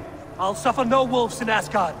 Tyr! I'll suffer no wolves in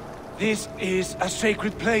Asgard. This is a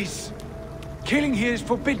sacred place. Killing here is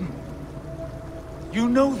forbidden. You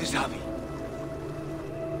know this, Javi.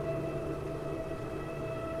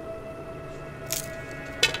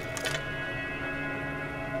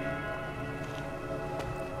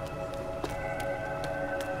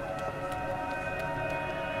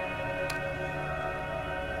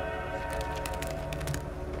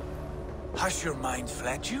 Has your mind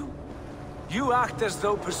fled you? You act as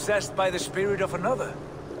though possessed by the spirit of another.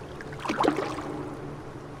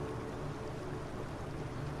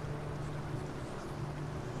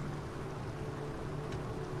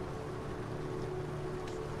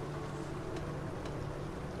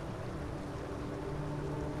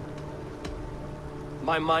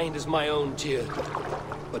 My mind is my own, Tyr.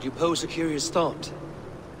 But you pose a curious thought.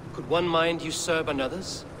 Could one mind usurp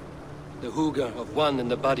another's? The hugger of one in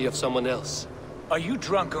the body of someone else. Are you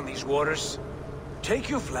drunk on these waters? Take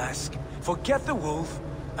your flask, forget the wolf,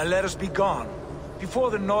 and let us be gone,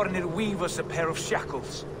 before the Nornir weave us a pair of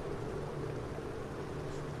shackles.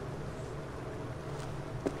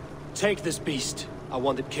 Take this beast. I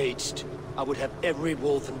want it caged. I would have every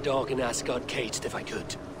wolf and dog in Asgard caged if I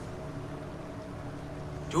could.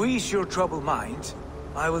 To ease your troubled mind,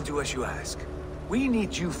 I will do as you ask. We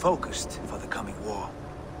need you focused for the coming war.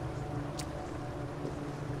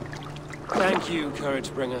 Thank you,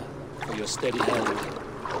 Couragebringer, for your steady hand.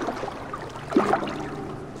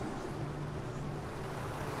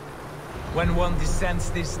 When one descends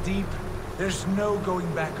this deep, there's no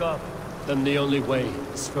going back up. Then the only way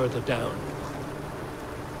is further down.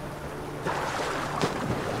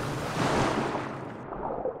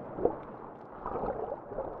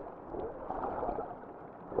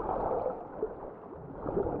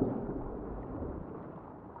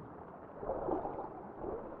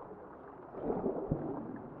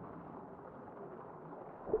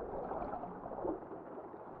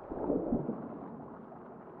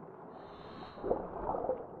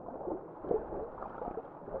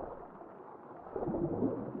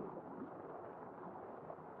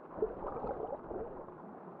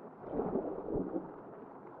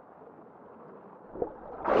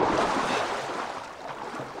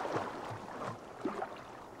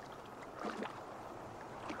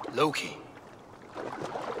 Loki.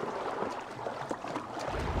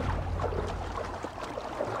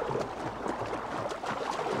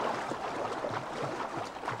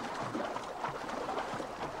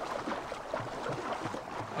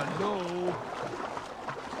 Hello?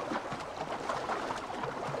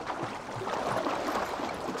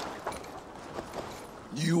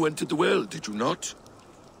 You entered the well, did you not?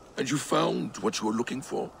 And you found what you were looking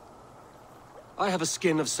for? I have a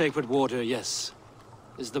skin of sacred water, yes.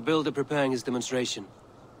 Is the builder preparing his demonstration?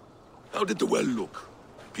 How did the well look?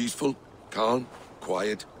 Peaceful? Calm?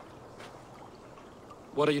 Quiet?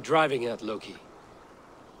 What are you driving at, Loki?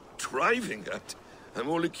 Driving at? I'm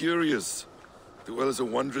only curious. The well is a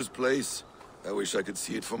wondrous place. I wish I could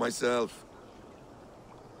see it for myself.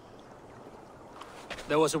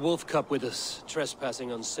 There was a wolf cub with us,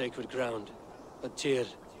 trespassing on sacred ground. But Tyr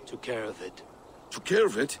took care of it. Took care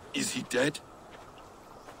of it? Is he dead?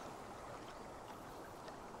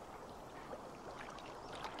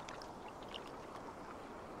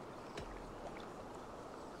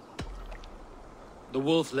 The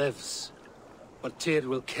wolf lives, but Tyr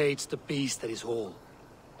will cage the beast at his hall.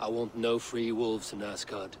 I want no free wolves in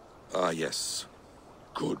Asgard. Ah, yes.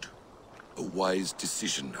 Good. A wise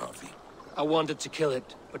decision, Harvey. I wanted to kill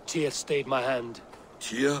it, but Tyr stayed my hand.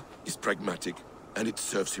 Tyr is pragmatic, and it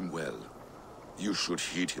serves him well. You should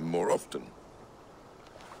heed him more often.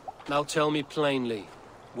 Now tell me plainly,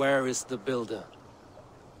 where is the builder?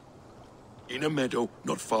 In a meadow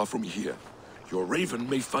not far from here. Your raven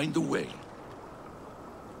may find the way.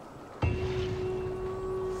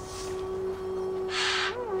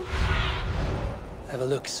 Have a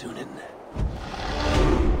look, Sunan.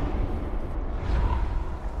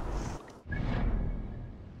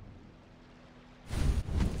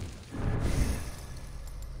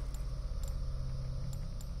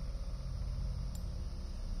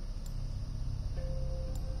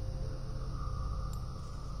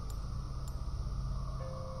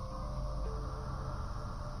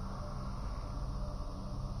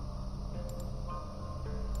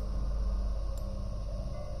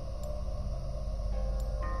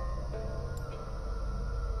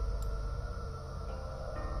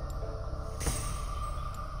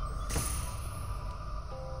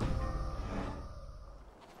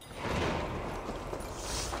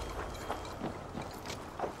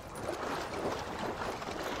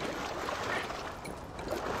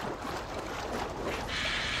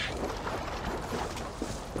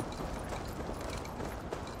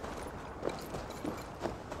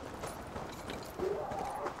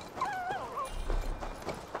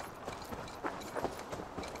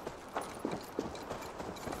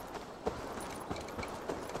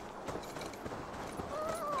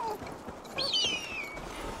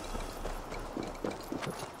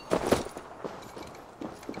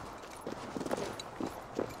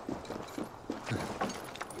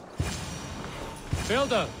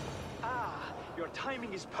 Builder! Ah, your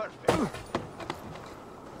timing is perfect.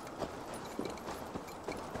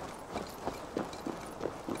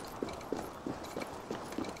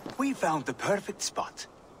 We found the perfect spot.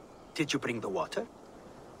 Did you bring the water?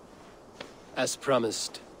 As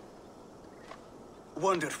promised.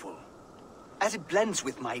 Wonderful. As it blends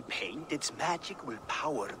with my paint, its magic will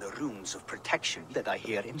power the runes of protection that I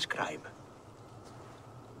here inscribe.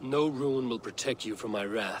 No rune will protect you from my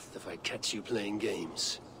wrath if I catch you playing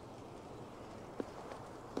games.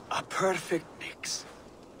 A perfect mix.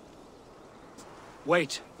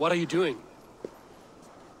 Wait, what are you doing?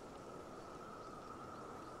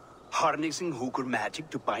 Harnessing Hooker magic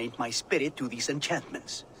to bind my spirit to these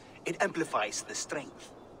enchantments. It amplifies the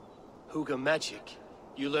strength. Hooker magic?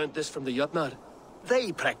 You learned this from the Jotnar?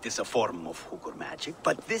 They practice a form of Hooker magic,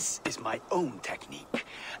 but this is my own technique,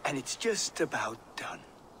 and it's just about done.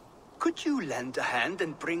 Could you lend a hand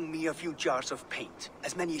and bring me a few jars of paint?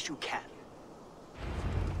 As many as you can.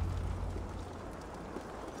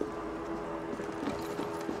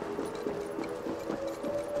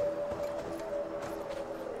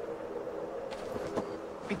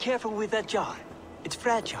 Be careful with that jar. It's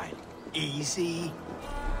fragile. Easy.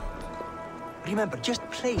 Remember, just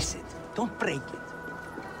place it. Don't break it.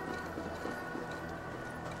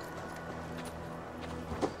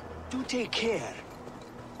 Do take care.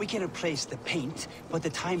 We can replace the paint, but the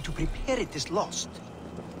time to prepare it is lost.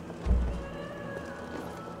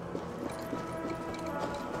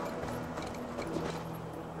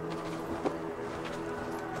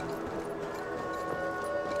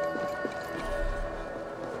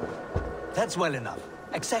 That's well enough.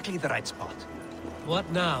 Exactly the right spot. What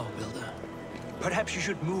now, Builder? Perhaps you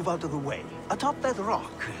should move out of the way. Atop that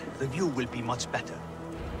rock, the view will be much better.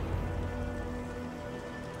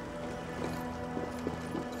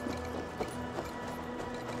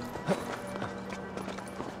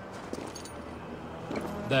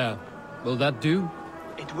 There. Will that do?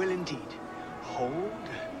 It will indeed. Hold,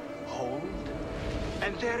 hold,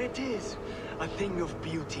 and there it is. A thing of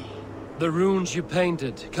beauty. The runes you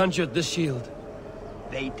painted conjured the shield.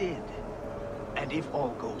 They did. And if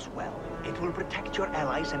all goes well, it will protect your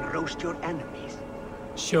allies and roast your enemies.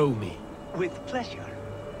 Show me. With pleasure.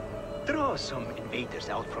 Draw some invaders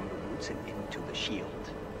out from the roots and into the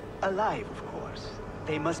shield. Alive, of course.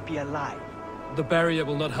 They must be alive. The barrier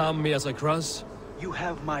will not harm me as I cross? You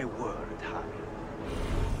have my word, Harry.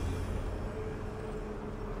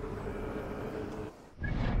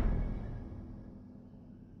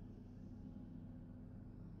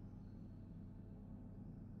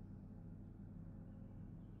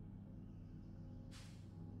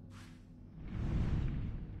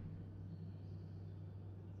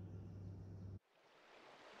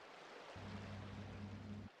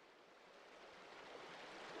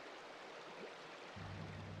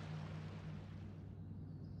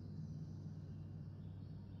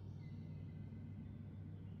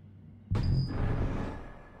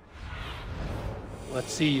 What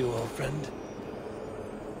see you, old friend?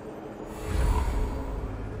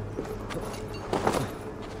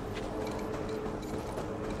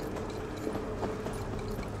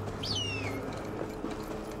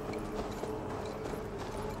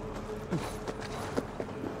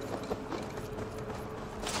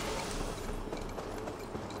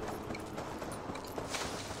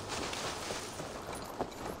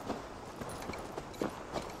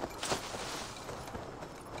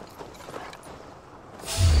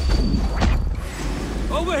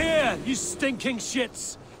 Over here, you stinking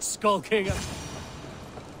shits! Skulking.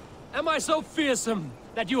 Am I so fearsome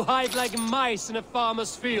that you hide like mice in a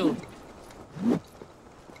farmer's field?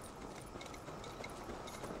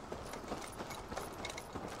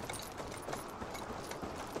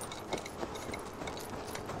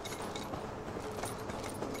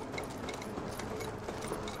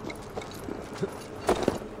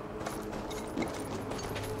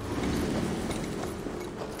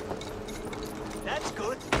 That's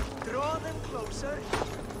good. Draw them closer.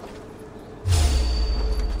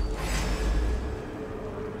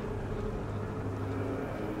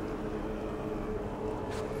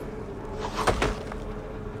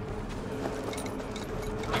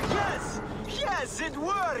 Yes! Yes, it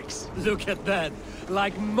works! Look at that,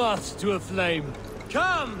 like moths to a flame.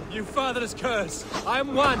 Come, you fatherless curse!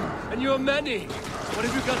 I'm one, and you're many. What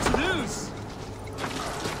have you got to lose?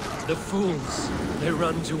 The fools, they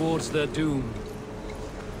run towards their doom.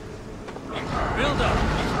 Builder,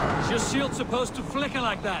 is your shield supposed to flicker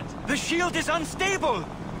like that? The shield is unstable!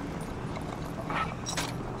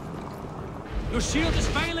 Your shield is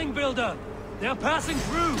failing, Builder! They're passing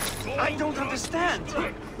through! I don't understand! They should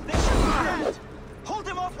be dead! Hold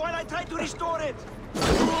them off while I try to restore it!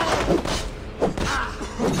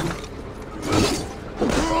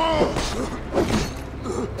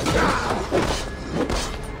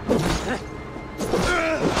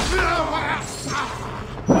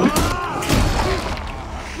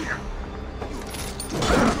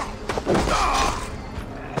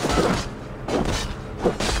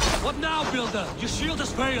 What now, Builder? Your shield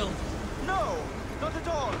has failed! No! Not at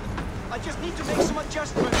all! I just need to make some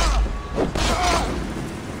adjustments!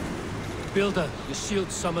 Builder, your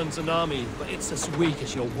shield summons an army, but it's as weak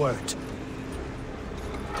as your word.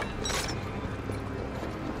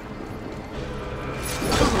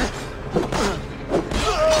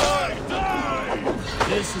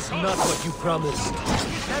 This is not what you promised.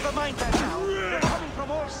 Never mind that now. They're coming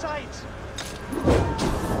from all sides.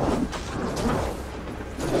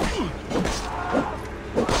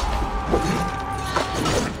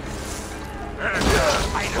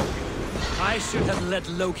 I should have let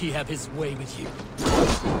Loki have his way with you.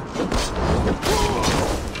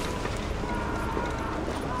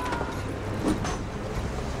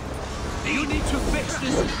 You need to fix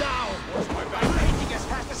this now! I'm painting as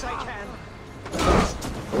fast as I can.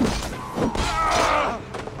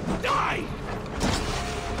 Die!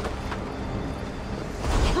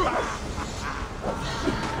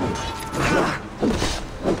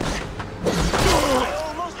 I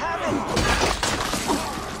almost have it!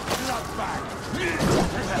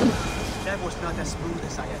 That was not as smooth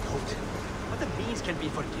as I had hoped. But the beans can be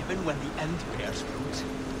forgiven when the end bears fruit.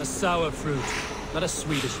 A sour fruit, not as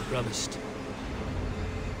sweet as you promised.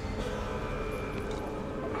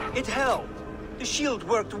 It held. The shield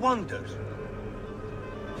worked wonders.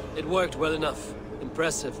 It worked well enough.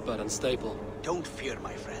 Impressive, but unstable. Don't fear,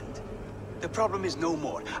 my friend. The problem is no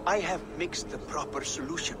more. I have mixed the proper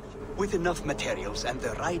solution. With enough materials and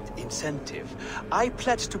the right incentive, I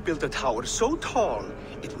pledged to build a tower so tall,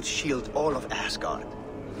 it would shield all of Asgard.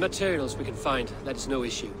 Materials we can find, that is no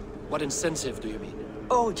issue. What incentive do you mean?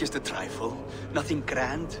 Oh, just a trifle. Nothing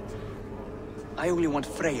grand. I only want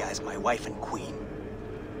Freya as my wife and queen.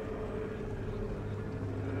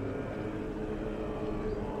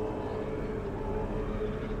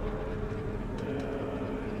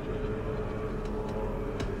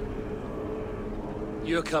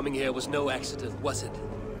 Your coming here was no accident, was it?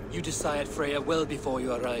 You desired Freya well before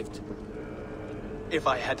you arrived. If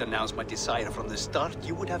I had announced my desire from the start,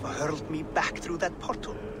 you would have hurled me back through that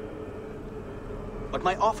portal. But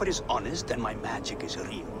my offer is honest and my magic is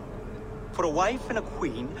real. For a wife and a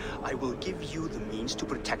queen, I will give you the means to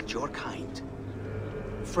protect your kind.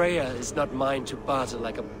 Freya is not mine to barter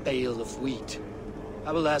like a bale of wheat.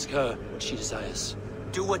 I will ask her what she desires.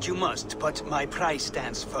 Do what you must, but my price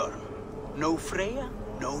stands firm. No Freya,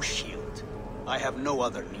 no shield. I have no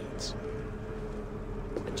other needs.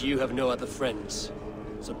 And you have no other friends,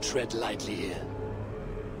 so tread lightly here.